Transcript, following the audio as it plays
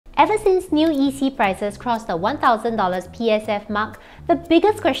Ever since new EC prices crossed the $1,000 PSF mark, the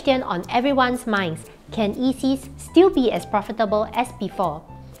biggest question on everyone's minds: can ECs still be as profitable as before?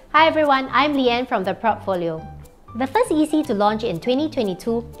 Hi everyone, I'm Leeann from the Propfolio. The first EC to launch in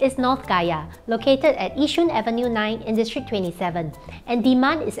 2022 is North Gaia, located at Yishun Avenue 9 in District 27, and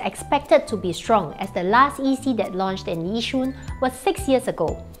demand is expected to be strong as the last EC that launched in Yishun was 6 years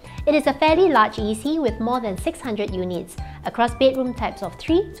ago. It is a fairly large EC with more than 600 units across bedroom types of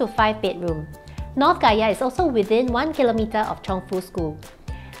 3 to 5 bedroom. North Gaia is also within 1 kilometer of Chongfu School.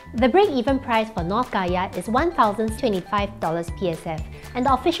 The break-even price for North Gaia is $1,025 PSF, and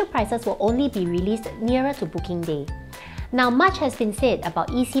the official prices will only be released nearer to booking day. Now, much has been said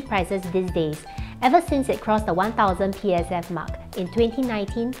about EC prices these days, ever since it crossed the 1,000 PSF mark in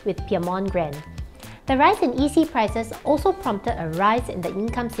 2019 with Piedmont Grand. The rise in EC prices also prompted a rise in the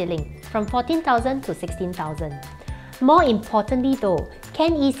income ceiling from $14,000 to $16,000. More importantly though,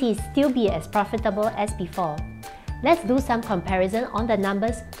 can ECs still be as profitable as before? Let's do some comparison on the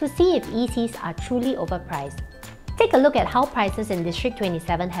numbers to see if ECs are truly overpriced. Take a look at how prices in District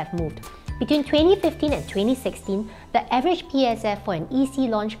 27 have moved. Between 2015 and 2016, the average PSF for an EC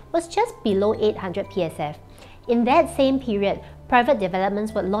launch was just below 800 PSF. In that same period, private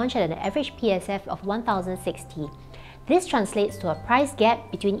developments would launch at an average PSF of 1,060. This translates to a price gap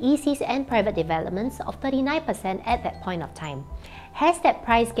between ECs and private developments of 39% at that point of time. Has that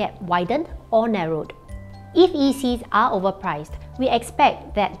price gap widened or narrowed? If ECs are overpriced, we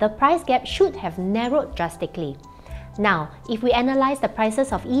expect that the price gap should have narrowed drastically. Now, if we analyze the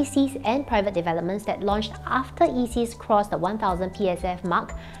prices of ECs and private developments that launched after ECs crossed the 1,000 PSF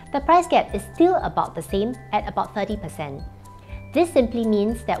mark, the price gap is still about the same at about 30%. This simply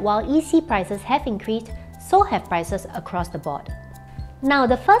means that while EC prices have increased, so have prices across the board. Now,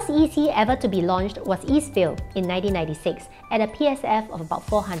 the first EC ever to be launched was Eastvale in 1996 at a PSF of about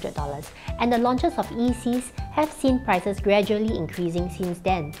 $400, and the launches of ECs have seen prices gradually increasing since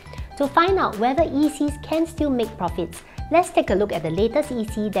then. To find out whether ECs can still make profits, let's take a look at the latest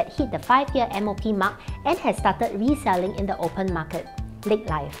EC that hit the 5-year MOP mark and has started reselling in the open market, Lake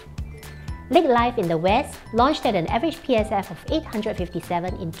Life. Lake Life in the West launched at an average PSF of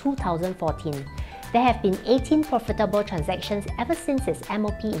 857 in 2014. There have been 18 profitable transactions ever since its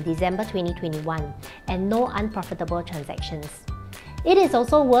MOP in December 2021, and no unprofitable transactions. It is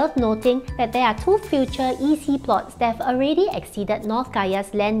also worth noting that there are 2 future EC plots that have already exceeded North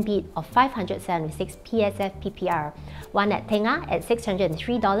Gaia's land bid of 576 PSF PPR, one at Tengah at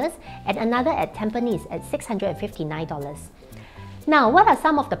 $603 and another at Tampines at $659. Now, what are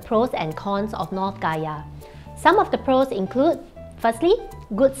some of the pros and cons of North Gaia? Some of the pros include: firstly,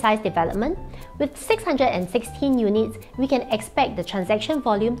 good size development. With 616 units, we can expect the transaction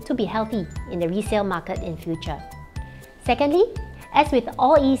volume to be healthy in the resale market in future. Secondly, as with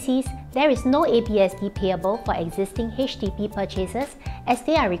all ECs, there is no ABSD payable for existing HDB purchases, as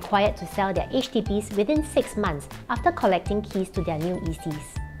they are required to sell their HDBs within 6 months after collecting keys to their new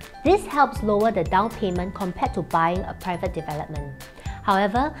ECs. This helps lower the down payment compared to buying a private development.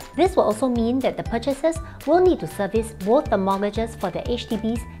 However, this will also mean that the purchasers will need to service both the mortgages for the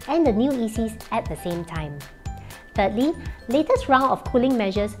HDBs and the new ECs at the same time. Thirdly, latest round of cooling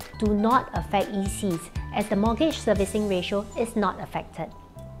measures do not affect ECs, as the mortgage servicing ratio is not affected.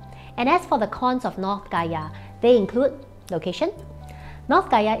 And as for the cons of North Gaia, they include location. North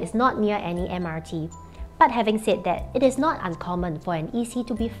Gaia is not near any MRT. But having said that, it is not uncommon for an EC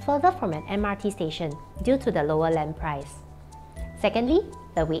to be further from an MRT station due to the lower land price. Secondly,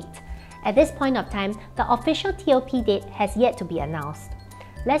 the wait. At this point of time, the official TOP date has yet to be announced.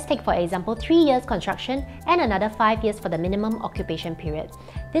 Let's take for example 3 years construction and another 5 years for the minimum occupation period.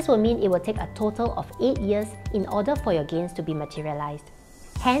 This will mean it will take a total of 8 years in order for your gains to be materialized.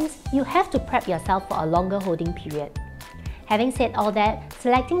 Hence, you have to prep yourself for a longer holding period. Having said all that,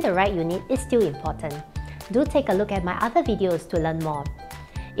 selecting the right unit is still important. Do take a look at my other videos to learn more.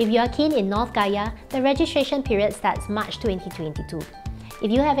 If you are keen in North Gaia, the registration period starts March 2022.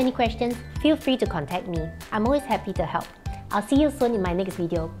 If you have any questions, feel free to contact me. I'm always happy to help. I'll see you soon in my next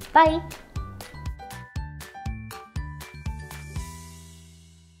video. Bye!